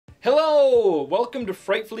Hello! Welcome to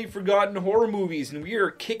Frightfully Forgotten Horror Movies, and we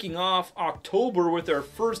are kicking off October with our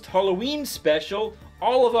first Halloween special.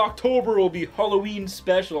 All of October will be Halloween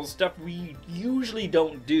special, stuff we usually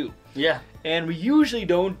don't do. Yeah. And we usually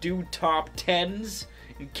don't do top 10s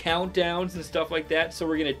and countdowns and stuff like that, so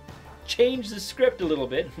we're going to change the script a little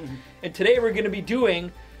bit. And today we're going to be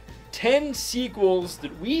doing 10 sequels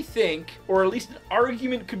that we think, or at least an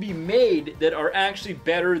argument could be made, that are actually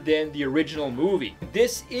better than the original movie.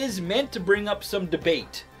 This is meant to bring up some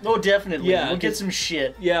debate. Oh, definitely. Yeah, we'll get some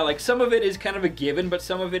shit. Yeah, like some of it is kind of a given, but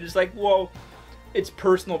some of it is like, well, it's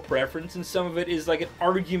personal preference, and some of it is like an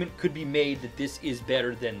argument could be made that this is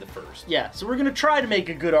better than the first. Yeah, so we're going to try to make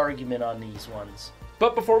a good argument on these ones.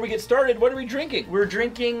 But before we get started, what are we drinking? We're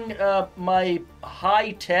drinking my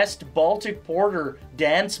high test Baltic Porter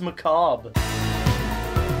Dance Macabre.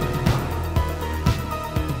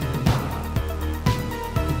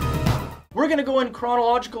 We're going to go in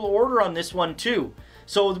chronological order on this one too.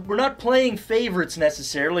 So we're not playing favorites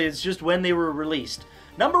necessarily, it's just when they were released.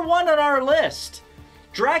 Number 1 on our list,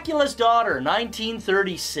 Dracula's Daughter,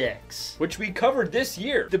 1936. Which we covered this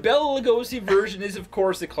year. The Bela Lugosi version is, of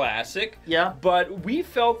course, a classic. Yeah. But we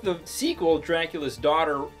felt the sequel, Dracula's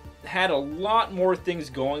Daughter, had a lot more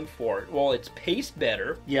things going for it. Well, it's paced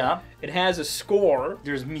better. Yeah. It has a score.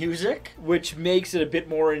 There's music. Which makes it a bit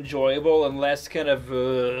more enjoyable and less kind of...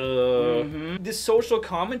 This social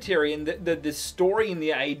commentary and the story and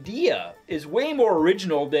the idea is way more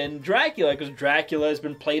original than Dracula, because Dracula has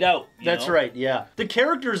been played out. That's right, yeah. The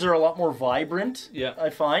characters are a lot more vibrant, yeah.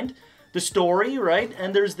 I find. The story, right?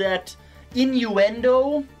 And there's that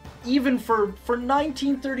innuendo, even for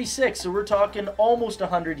 1936, so we're talking almost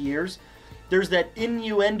 100 years. There's that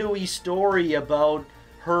innuendo-y story about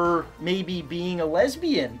her maybe being a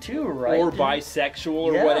lesbian too, right? Or bisexual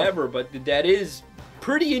or whatever, but that is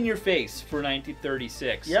pretty in your face for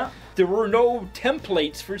 1936. Yeah. There were no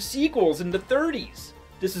templates for sequels in the 30s.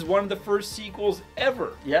 This is one of the first sequels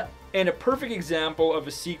ever. Yeah. And a perfect example of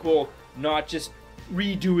a sequel not just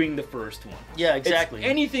redoing the first one. Yeah, exactly. It's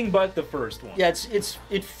anything but the first one. Yeah,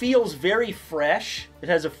 it feels very fresh. It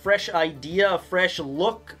has a fresh idea, a fresh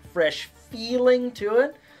look, fresh feeling to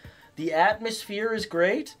it. The atmosphere is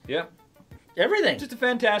great. Yeah. Everything. Just a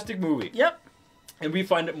fantastic movie. Yep. And we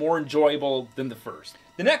find it more enjoyable than the first.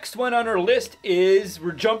 The next one on our list is,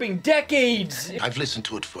 we're jumping decades. I've listened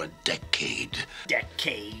to it for a decade.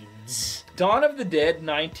 Decades. Dawn of the Dead,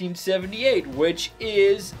 1978, which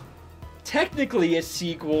is technically a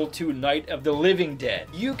sequel to Night of the Living Dead.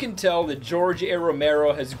 You can tell that George A.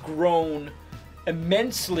 Romero has grown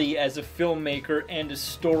immensely as a filmmaker and a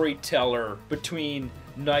storyteller between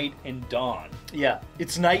Night and Dawn. Yeah,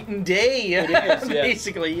 it's night and day. It is, yeah.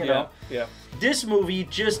 Basically, you know. Yeah. This movie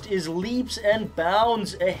just is leaps and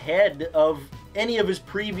bounds ahead of any of his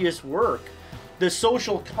previous work. The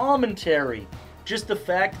social commentary, just the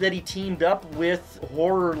fact that he teamed up with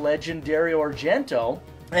horror legend Dario Argento,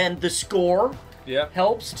 and the score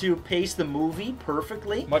helps to pace the movie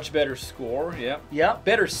perfectly. Much better score, yeah. Yeah.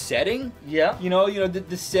 Better setting. Yeah. You know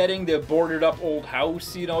the setting, the boarded up old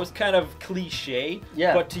house, you know, it's kind of cliche.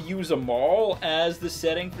 Yeah. But to use a mall as the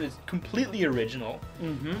setting is completely original.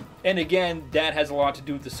 Mm-hmm. And again, that has a lot to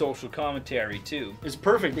do with the social commentary too. It's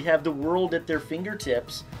perfect. They have the world at their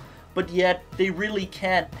fingertips, but yet they really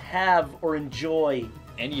can't have or enjoy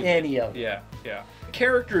any of it. Yeah.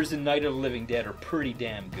 Characters in Night of the Living Dead are pretty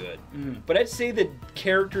damn good. But I'd say that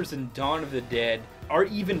characters in Dawn of the Dead are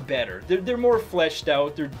even better. They're more fleshed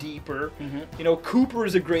out, they're deeper. You know, Cooper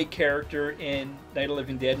is a great character in Night of the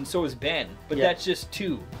Living Dead, and so is Ben. But that's just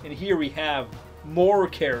 2. And here we have more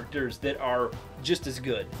characters that are just as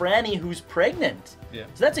good. Franny, who's pregnant. Yeah.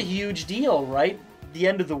 So that's a huge deal, right? The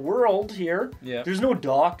end of the world here. Yeah. There's no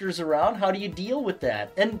doctors around. How do you deal with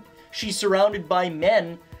that? And she's surrounded by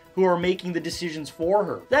men who are making the decisions for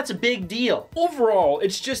her. That's a big deal. Overall,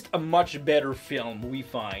 it's just a much better film, we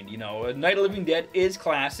find. You know, Night of the Living Dead is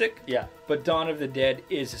classic. Yeah. But Dawn of the Dead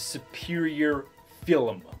is a superior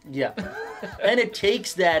film. Yeah. And it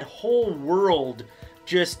takes that whole world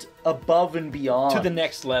just above and beyond. To the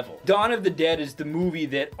next level. Dawn of the Dead is the movie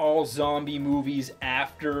that all zombie movies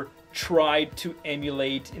after tried to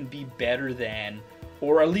emulate and be better than,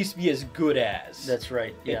 or at least be as good as. That's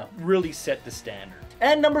right, yeah. It really set the standard.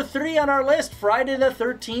 And number 3 on our list, Friday the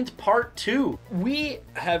 13th, Part 2. We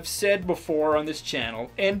have said before on this channel,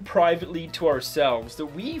 and privately to ourselves, that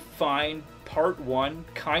we find Part 1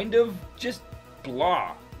 kind of just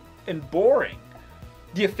blah and boring.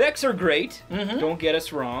 The effects are great, don't get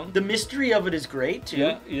us wrong. The mystery of it is great,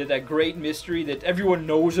 too. Yeah, that great mystery that everyone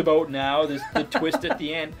knows about now, the twist at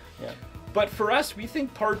the end. Yeah. But for us, we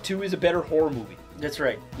think Part 2 is a better horror movie. That's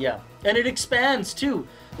right, yeah. And it expands, too.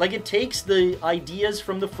 Like, it takes the ideas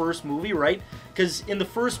from the first movie, right? Because in the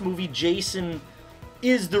first movie, Jason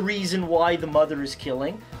is the reason why the mother is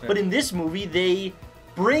killing. Yeah. But in this movie, they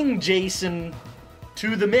bring Jason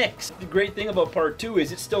to the mix. The great thing about part 2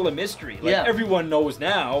 is it's still a mystery. Like, everyone knows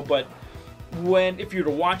now, but if you were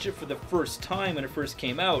to watch it for the first time when it first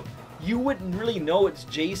came out, you wouldn't really know it's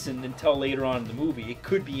Jason until later on in the movie. It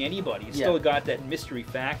could be anybody. It's still got that mystery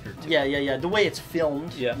factor to it. Yeah. The way it's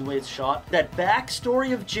filmed, the way it's shot. That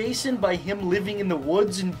backstory of Jason by him living in the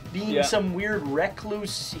woods and being some weird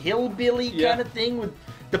recluse hillbilly kind of thing with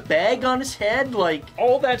the bag on his head, like...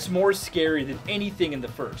 All that's more scary than anything in the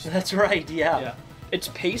first. That's right, yeah. It's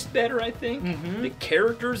paced better, I think. Mm-hmm. The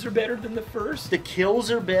characters are better than the first. The kills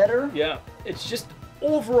are better. Yeah. It's just...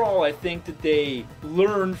 Overall, I think that they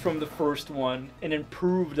learned from the first one and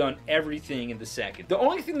improved on everything in the second. The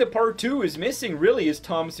only thing that part 2 is missing, really, is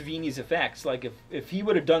Tom Savini's effects. Like, if he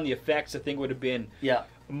would have done the effects, I think it would have been a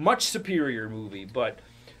much superior movie. But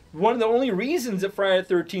one of the only reasons that Friday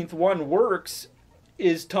the 13th one works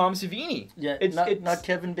is Tom Savini. Yeah, it's not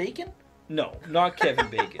Kevin Bacon? No, not Kevin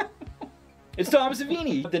Bacon. It's Tom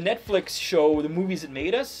Savini. The Netflix show, The Movies That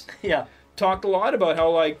Made Us, talked a lot about how,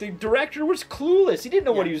 like, the director was clueless. He didn't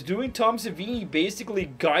know what he was doing. Tom Savini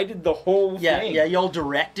basically guided the whole thing. Yeah, y'all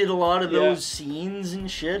directed a lot of those scenes and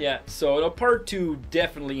shit. Yeah, so part 2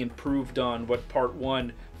 definitely improved on what part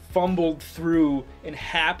 1 fumbled through and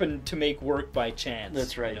happened to make work by chance.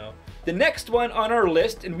 That's right. You know? The next one on our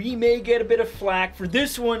list, and we may get a bit of flack for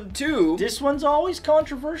this one too. This one's always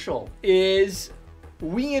controversial. Is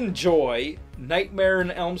we enjoy Nightmare on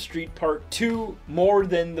Elm Street Part 2 more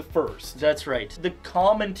than the first. That's right. The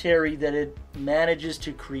commentary that it manages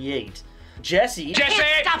to create. Jesse!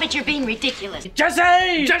 Stop it, you're being ridiculous.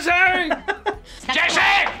 Jesse! Jesse!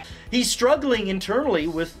 Jesse! He's struggling internally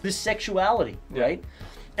with his sexuality, right?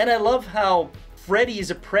 And I love how Freddy is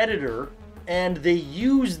a predator, and they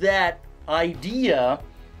use that idea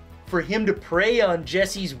for him to prey on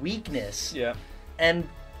Jesse's weakness. Yeah. And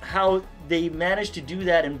how they managed to do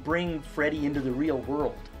that and bring Freddy into the real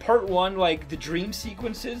world. Part 1, like, the dream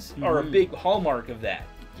sequences are a big hallmark of that.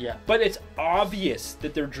 Yeah. But it's obvious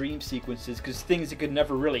that they're dream sequences because things that could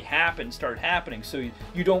never really happen start happening. So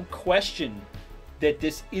you don't question that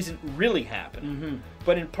this isn't really happening.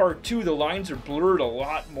 But in part 2, the lines are blurred a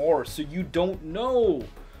lot more, so you don't know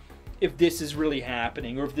if this is really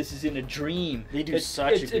happening or if this is in a dream. They do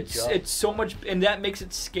such a good job. It's so much, and that makes it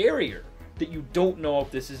scarier that you don't know if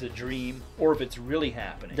this is a dream or if it's really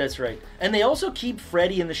happening. That's right. And they also keep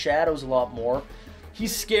Freddy in the shadows a lot more.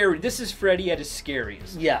 He's scary. This is Freddy at his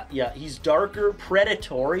scariest. Yeah. He's darker,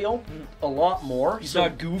 predatorial, a lot more. He's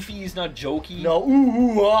not goofy, he's not jokey. No,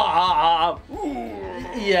 ooh, ah, ooh.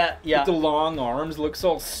 Yeah. With the long arms, looks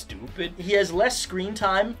all stupid. He has less screen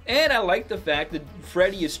time. And I like the fact that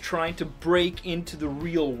Freddy is trying to break into the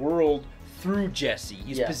real world through Jesse.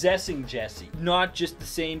 He's possessing Jesse. Not just the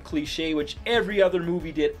same cliche which every other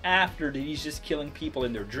movie did after that he's just killing people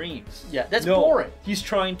in their dreams. Yeah, that's boring. He's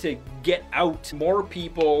trying to get out. More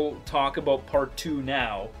people talk about part 2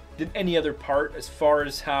 now than any other part as far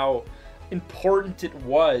as how important it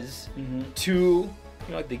was to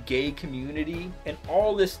like the gay community and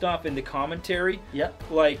all this stuff in the commentary. Yeah.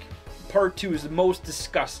 Like, part 2 is the most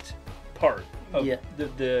discussed part of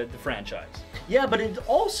the franchise. Yeah, but it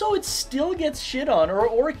still gets shit on,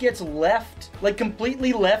 or it gets left, like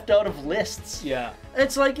completely left out of lists. Yeah.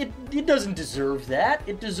 It's like, it doesn't deserve that.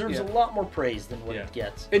 It deserves a lot more praise than what it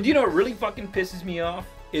gets. And you know what really fucking pisses me off?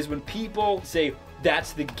 Is when people say,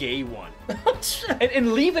 that's the gay one.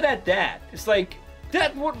 and leave it at that. It's like,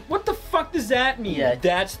 what the fuck does that mean? Yeah.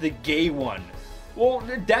 That's the gay one. Well,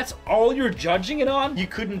 that's all you're judging it on? You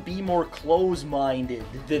couldn't be more close-minded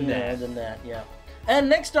than that. Yeah. And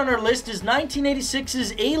next on our list is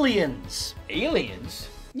 1986's Aliens. Aliens?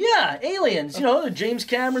 Yeah, Aliens. You know, the James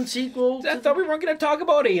Cameron sequel. I thought we weren't going to talk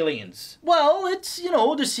about Aliens. Well, it's,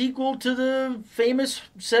 the sequel to the famous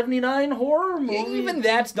 79 horror movie. Even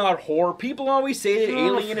that's not horror. People always say that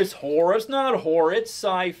Alien is horror. It's not horror. It's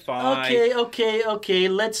sci-fi. Okay.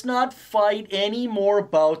 Let's not fight any more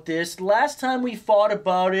about this. Last time we fought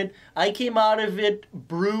about it, I came out of it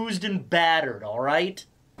bruised and battered, all right?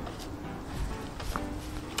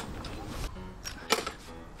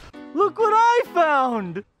 Look what I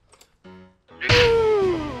found!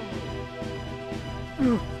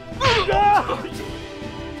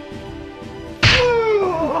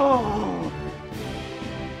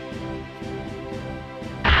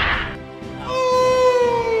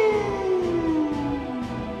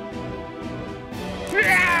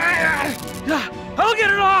 I'll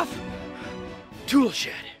get it off! Tool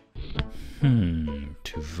shed.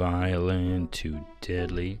 violent, too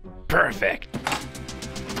deadly. Perfect.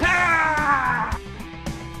 Ah!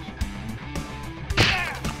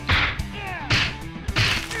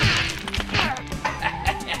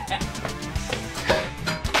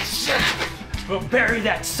 We'll bury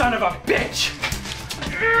that son of a bitch!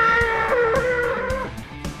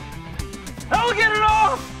 I'll get it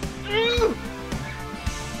off!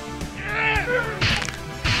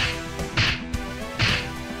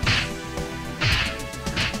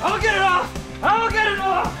 I'll get it off! I'll get it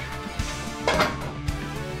off!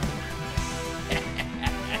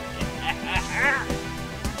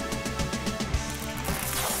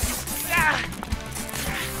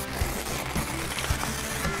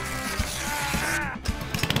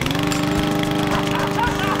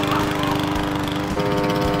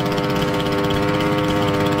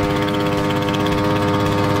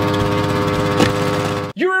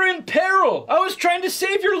 You're in peril! I was trying to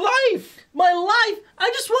save your life! My life? I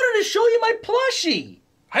just wanted to show you my plushie.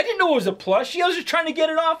 I didn't know it was a plushie. I was just trying to get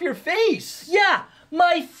it off your face. Yeah,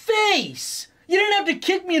 my face. You didn't have to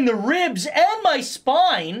kick me in the ribs and my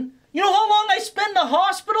spine. You know how long I spent in the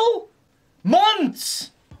hospital?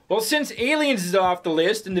 Months. Well, since Aliens is off the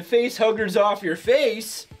list and the face hugger's off your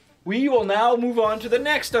face, we will now move on to the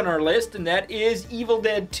next on our list, and that is Evil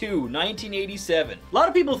Dead 2, 1987. A lot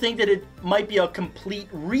of people think that it might be a complete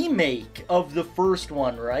remake of the first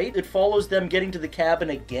one, right? It follows them getting to the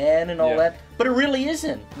cabin again and all that, but it really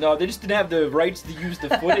isn't. No, they just didn't have the rights to use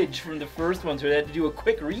the footage from the first one, so they had to do a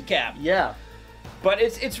quick recap. Yeah. But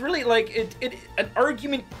it's really like, an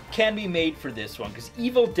argument can be made for this one, because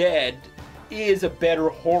Evil Dead is a better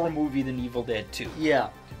horror movie than Evil Dead 2. Yeah.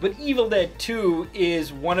 But Evil Dead 2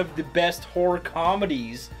 is one of the best horror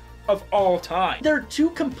comedies of all time. They're two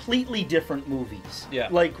completely different movies. Yeah.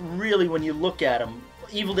 Like, really, when you look at them,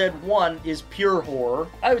 Evil Dead 1 is pure horror.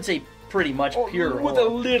 I would say pretty much pure with horror.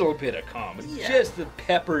 a little bit of comedy, Yeah. just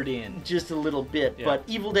peppered in. Just a little bit. Yeah. But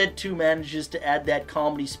Evil Dead 2 manages to add that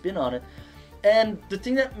comedy spin on it. And the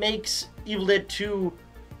thing that makes Evil Dead 2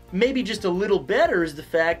 maybe just a little better is the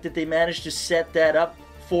fact that they managed to set that up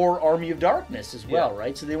for Army of Darkness as well,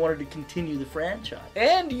 right? So they wanted to continue the franchise.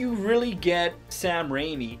 And you really get Sam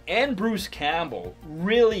Raimi and Bruce Campbell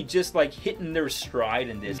really just like hitting their stride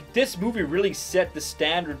in this. This movie really set the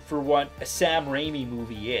standard for what a Sam Raimi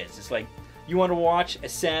movie is. It's like, you want to watch a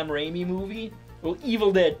Sam Raimi movie? Well,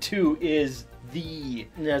 Evil Dead 2 is the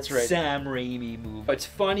Sam Raimi movie. It's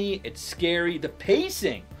funny, it's scary, the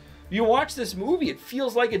pacing. You watch this movie, it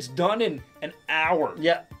feels like it's done in an hour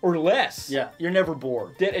or less. Yeah, you're never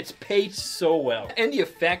bored. It's paced so well. And the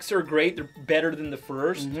effects are great. They're better than the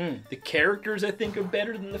first. The characters, I think, are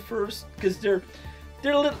better than the first because they're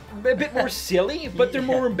a bit more silly, but they're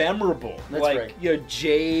more memorable. That's like, right. you know,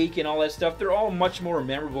 Jake and all that stuff. They're all much more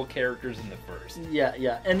memorable characters than the first. Yeah,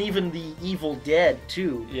 yeah. And even the Evil Dead,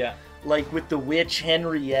 too. Yeah. Like with the witch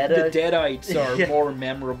Henrietta. The Deadites are more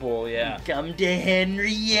memorable, yeah. Come to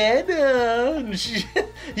Henrietta. And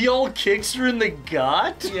he all kicks her in the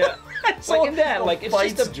gut. Yeah. Like in that, like it's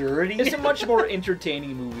just dirty. It's a much more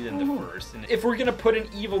entertaining movie than the first. And if we're gonna put an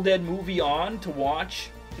Evil Dead movie on to watch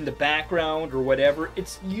in the background or whatever,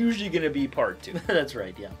 it's usually gonna be part 2. That's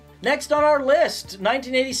right, yeah. Next on our list,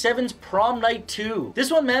 1987's Prom Night 2. This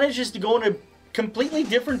one manages to go in a completely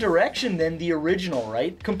different direction than the original,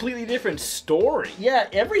 right? Completely different story. Yeah,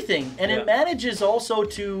 everything. And it manages also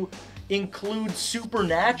to include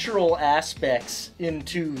supernatural aspects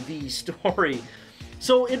into the story.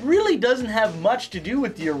 So it really doesn't have much to do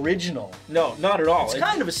with the original. No, not at all. It's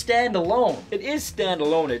kind of a standalone. It is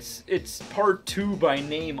standalone. It's part 2 by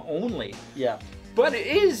name only. Yeah. But it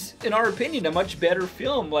is, in our opinion, a much better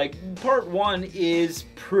film. Like, part 1 is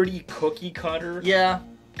pretty cookie cutter. Yeah.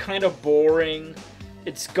 Kind of boring.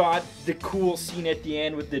 It's got the cool scene at the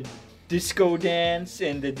end with the disco dance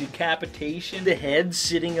and the decapitation. The head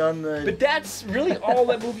sitting on the... But that's really all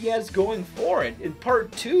that movie has going for it. In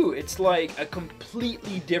part 2, it's like a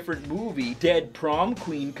completely different movie. Dead prom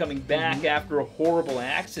queen coming back after a horrible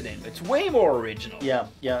accident. It's way more original. Yeah,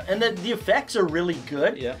 yeah. And the effects are really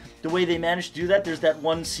good. Yeah. The way they managed to do that. There's that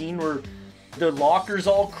one scene where the lockers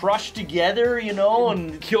all crushed together, you know,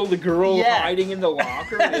 and kill the girl hiding in the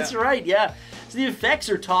locker. That's right, yeah. So the effects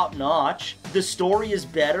are top notch. The story is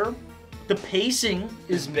better. The pacing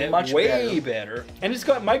is much way better. And it's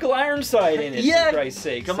got Michael Ironside in it, for Christ's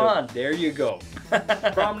sake. Come so on. There you go.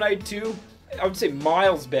 Prom Night 2, I would say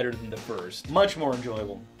miles better than the first. Much more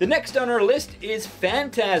enjoyable. The next on our list is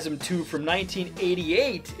Phantasm 2 from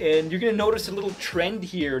 1988, and you're going to notice a little trend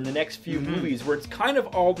here in the next few movies where it's kind of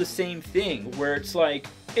all the same thing, where it's like,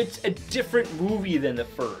 it's a different movie than the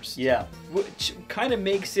first. Yeah. Which kind of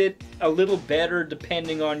makes it a little better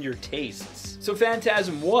depending on your tastes. So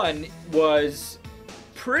Phantasm 1 was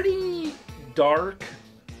pretty dark.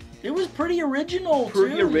 It was pretty original,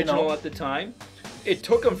 Pretty too, original you know? at the time. It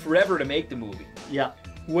took them forever to make the movie. Yeah.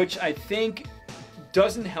 Which I think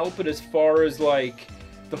doesn't help it as far as like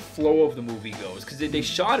the flow of the movie goes, because they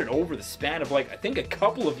shot it over the span of like I think a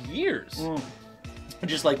couple of years.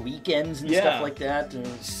 Just like weekends and Yeah. stuff like that.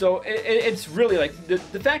 So it's really like the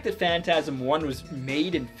fact that Phantasm 1 was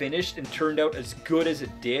made and finished and turned out as good as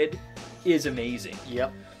it did is amazing.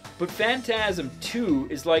 Yep. But Phantasm 2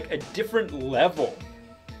 is like a different level.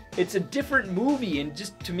 It's a different movie, and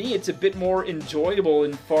just to me, it's a bit more enjoyable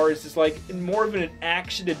in far as it's like more of an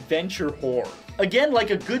action-adventure horror. Again, like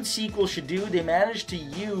a good sequel should do, they managed to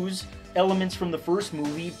use elements from the first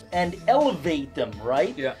movie and elevate them,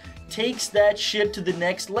 right? Yeah. Takes that shit to the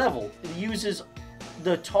next level. It uses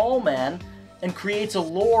the tall man and creates a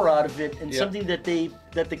lore out of it, and something that the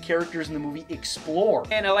characters in the movie explore.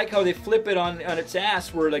 And I like how they flip it on its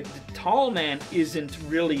ass, where like the tall man isn't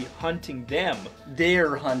really hunting them.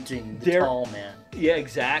 They're hunting the tall man. Yeah,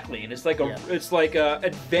 exactly. And it's like a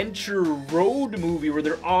adventure road movie where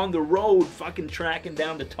they're on the road fucking tracking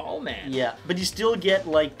down the tall man. Yeah, but you still get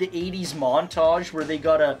like the 80s montage where they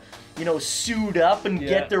gotta, you know, suit up and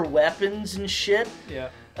get their weapons and shit. Yeah.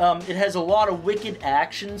 It has a lot of wicked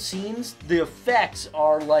action scenes. The effects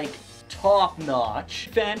are like top notch.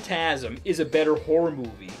 Phantasm is a better horror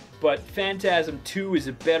movie, but Phantasm 2 is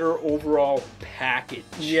a better overall package.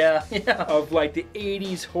 Yeah. Of like the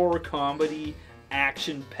 80s horror comedy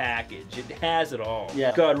action package. It has it all.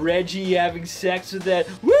 Yeah. God, Reggie having sex with that.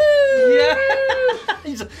 Woo! Yeah.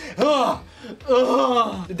 He's like, ugh.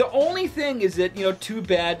 The only thing is that, you know, too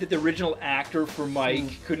bad that the original actor for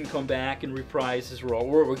Mike couldn't come back and reprise his role.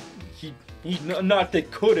 Or he not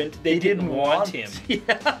that couldn't, they didn't want him.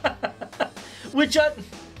 Yeah. Which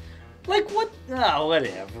like what? Ah,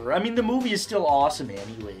 whatever. I mean, the movie is still awesome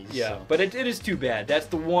anyways. Yeah, so. but it is too bad. That's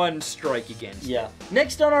the one strike against it. Yeah.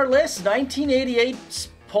 Next on our list, 1988's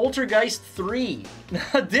Poltergeist 3.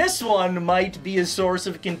 This one might be a source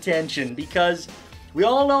of contention because we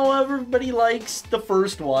all know everybody likes the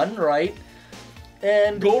first one, right?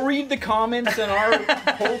 And go read the comments on our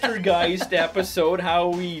Poltergeist episode, how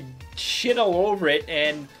we shit all over it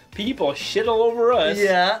and people shit all over us.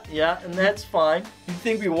 Yeah, and that's fine. You'd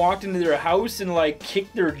think we walked into their house and like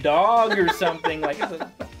kicked their dog or something. Like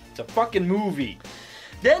it's a fucking movie.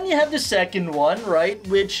 Then you have the second one, right?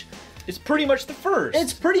 Which is pretty much the first.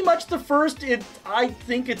 It's pretty much the first. I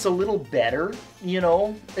think it's a little better, you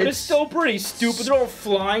know. But it's still pretty stupid. They're all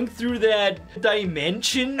flying through that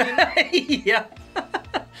dimension. Yeah.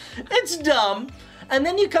 It's dumb. And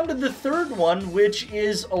then you come to the third one, which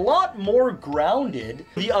is a lot more grounded.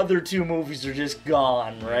 The other two movies are just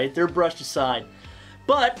gone, right? They're brushed aside.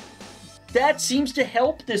 But that seems to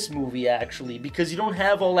help this movie, actually, because you don't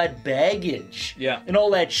have all that baggage and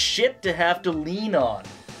all that shit to have to lean on.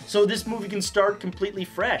 So this movie can start completely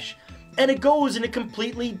fresh. And it goes in a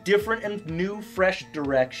completely different and new, fresh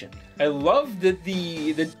direction. I love that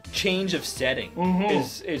the change of setting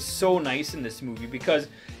is so nice in this movie, because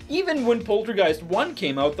even when Poltergeist 1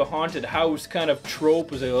 came out, the haunted house kind of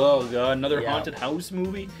trope was like, oh god, another haunted house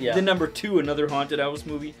movie. Then number 2, another haunted house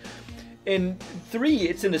movie. And 3,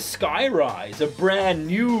 it's in a skyrise, a brand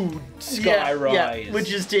new skyrise. Yeah,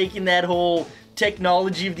 which is taking that whole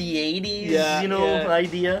technology of the 80s,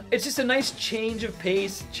 idea. It's just a nice change of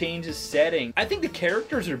pace, change of setting. I think the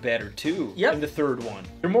characters are better too in the third one.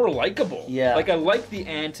 They're more likable. Yeah. Like I like the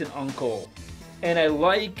aunt and uncle. And I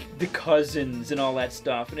like the cousins and all that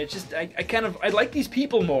stuff. And it's just, I like these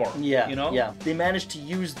people more. Yeah, you know? Yeah. They managed to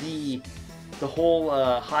use the whole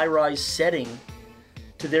high-rise setting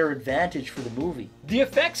to their advantage for the movie. The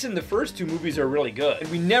effects in the first 2 movies are really good. And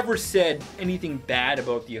we never said anything bad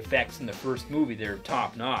about the effects in the first movie. They're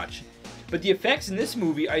top-notch. But the effects in this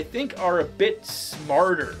movie, I think, are a bit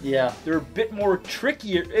smarter. Yeah. They're a bit more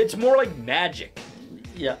trickier. It's more like magic.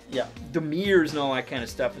 Yeah. The mirrors and all that kind of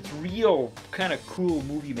stuff. It's real kind of cool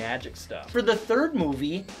movie magic stuff. For the third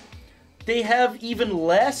movie, they have even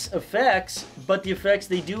less effects, but the effects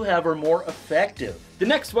they do have are more effective. The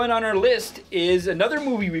next one on our list is another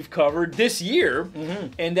movie we've covered this year,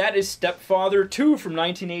 and that is Stepfather 2 from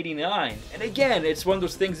 1989. And again, it's one of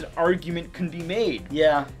those things, an argument can be made.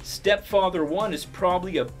 Yeah. Stepfather 1 is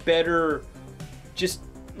probably a better, just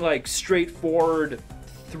like straightforward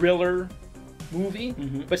thriller movie,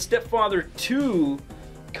 but Stepfather 2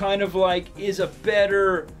 kind of like is a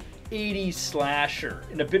better 80s slasher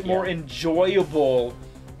and a bit more enjoyable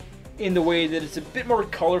in the way that it's a bit more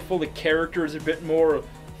colorful, the characters are a bit more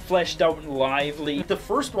fleshed out and lively. The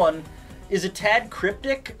first one is a tad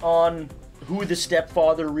cryptic on who the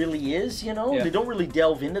stepfather really is, you know? Yeah. They don't really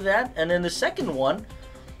delve into that. And then the second one,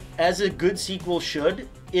 as a good sequel should,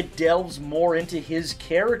 it delves more into his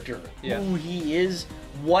character, who he is,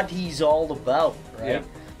 what he's all about, right? Yeah.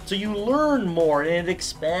 So you learn more and it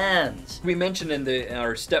expands. We mentioned in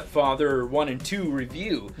our Stepfather 1 and 2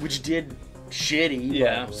 review, Which did shitty.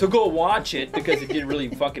 yeah, so go watch it because it did really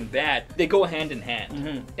fucking bad. They go hand in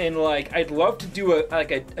hand. And like, I'd love to do a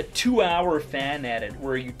 2-hour fan edit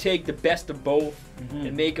where you take the best of both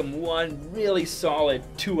and make them one really solid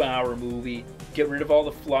 2-hour movie. Get rid of all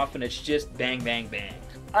the fluff and it's just bang, bang, bang.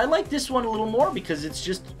 I like this one a little more because it's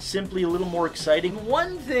just simply a little more exciting.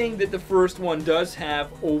 One thing that the first one does have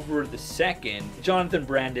over the second, Jonathan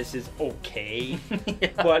Brandis is okay,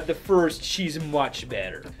 but the first, she's much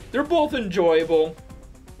better. They're both enjoyable,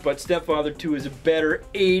 but Stepfather 2 is a better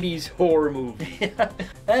 80s horror movie.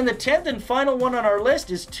 And the 10th and final one on our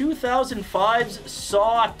list is 2005's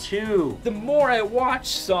Saw 2. The more I watch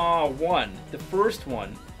Saw 1, the first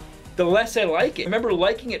one, the less I like it. I remember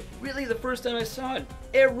liking it really the first time I saw it.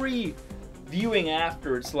 Every viewing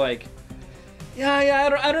after, it's like, I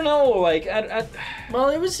don't know. Like, Well,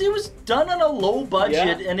 it was done on a low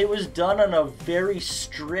budget and it was done on a very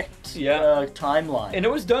strict timeline. and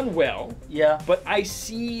it was done well. Yeah. But I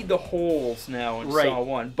see the holes now in Saw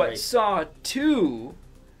 1. But Saw 2,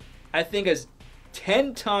 I think, has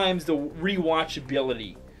 10 times the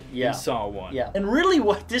rewatchability in Saw 1. Yeah. And really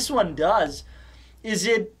what this one does is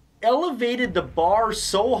it elevated the bar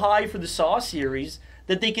so high for the Saw series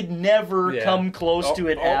that they could never come close to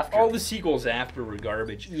it after. All the sequels after were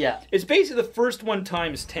garbage. Yeah. It's basically the first one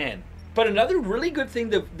times 10. But another really good thing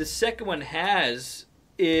that the second one has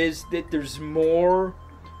is that there's more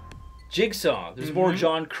Jigsaw. There's more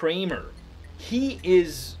John Kramer. He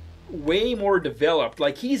is way more developed.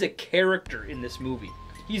 Like, he's a character in this movie.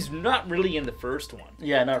 He's not really in the first one.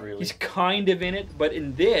 Yeah, not really. He's kind of in it, but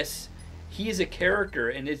in this, he is a character,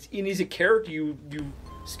 and he's a character you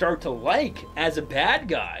start to like as a bad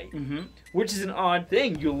guy, which is an odd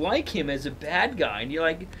thing. You like him as a bad guy, and you're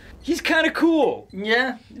like, he's kind of cool.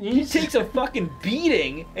 Yeah. He takes a fucking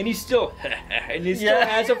beating, and he's still, and he still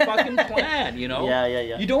has a fucking plan, you know?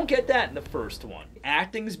 Yeah. You don't get that in the first one.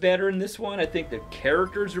 Acting's better in this one. I think the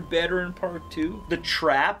characters are better in part 2. The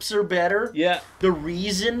traps are better. Yeah. The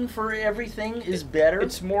reason for everything is better.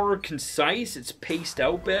 It's more concise. It's paced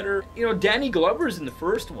out better. You know, Danny Glover's in the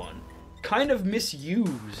first one. Kind of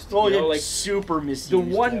misused. Oh, you know, it's like super misused. the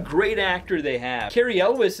one great actor they have. Cary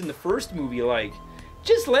Elwes in the first movie, like,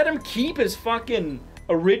 just let him keep his fucking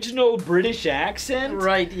original British accent.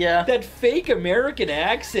 Right, yeah. That fake American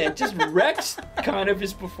accent just wrecks kind of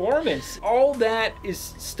his performance. All that is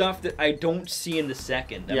stuff that I don't see in the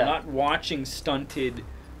second. I'm not watching stunted,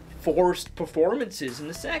 forced performances in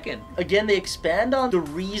the second. Again, they expand on the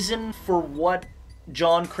reason for what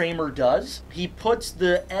John Kramer does. He puts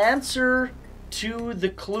the answer to the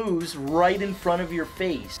clues right in front of your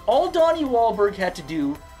face. All Donnie Wahlberg had to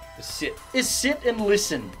do is sit and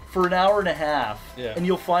listen for an hour and a half, and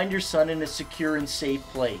you'll find your son in a secure and safe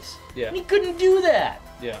place. Yeah. And he couldn't do that.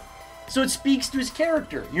 Yeah. So it speaks to his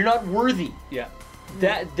character. You're not worthy. Yeah.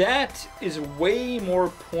 That is way more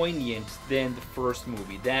poignant than the first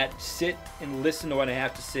movie. That sit and listen to what I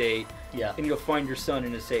have to say, and you'll find your son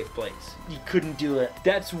in a safe place. You couldn't do it.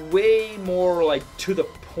 That's way more like to the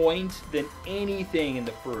point than anything in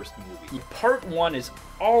the first movie. Part 1 is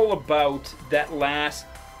all about that last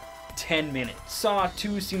 10 minutes. Saw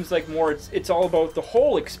 2 seems like more, it's all about the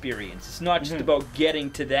whole experience. It's not just about getting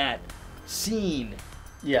to that scene.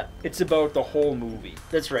 Yeah. It's about the whole movie.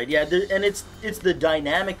 That's right. Yeah, and it's the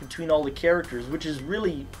dynamic between all the characters, which is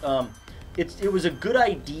really it was a good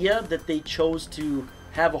idea that they chose to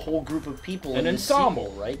have a whole group of people An in ensemble, the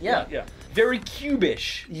scene, right? Yeah. Very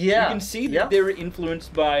Cube-ish. Yeah. You can see that they were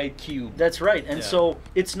influenced by Cube. That's right. And so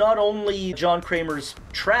it's not only John Kramer's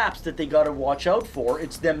traps that they got to watch out for,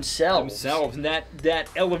 it's themselves. And that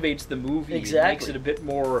elevates the movie. Exactly. It makes it a bit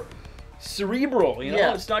more cerebral, you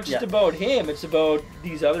know? It's not just about him, it's about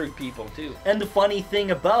these other people too. And the funny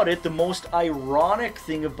thing about it, the most ironic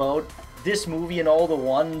thing about this movie and all the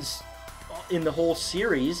ones in the whole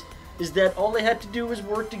series is that all they had to do was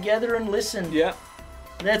work together and listen. Yeah.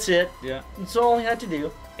 That's it. Yeah. That's all they had to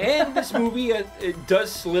do. And this movie, it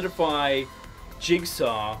does solidify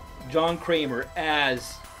Jigsaw, John Kramer,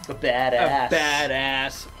 as a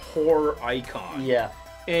badass horror icon. Yeah.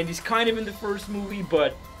 And he's kind of in the first movie,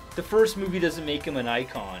 but the first movie doesn't make him an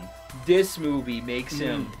icon. This movie makes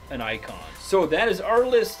him an icon. So that is our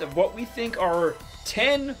list of what we think are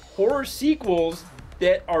 10 horror sequels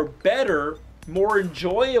that are better, more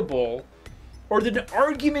enjoyable, or that an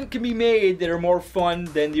argument can be made that are more fun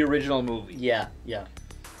than the original movie. Yeah.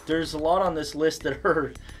 There's a lot on this list that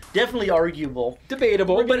are definitely arguable.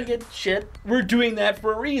 Debatable, We're gonna but get shit. we're doing that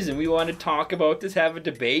for a reason. We want to talk about this, have a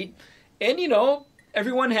debate, and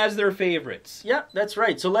everyone has their favorites. Yeah, that's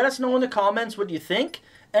right. So let us know in the comments what you think.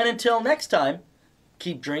 And until next time,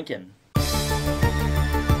 keep drinking.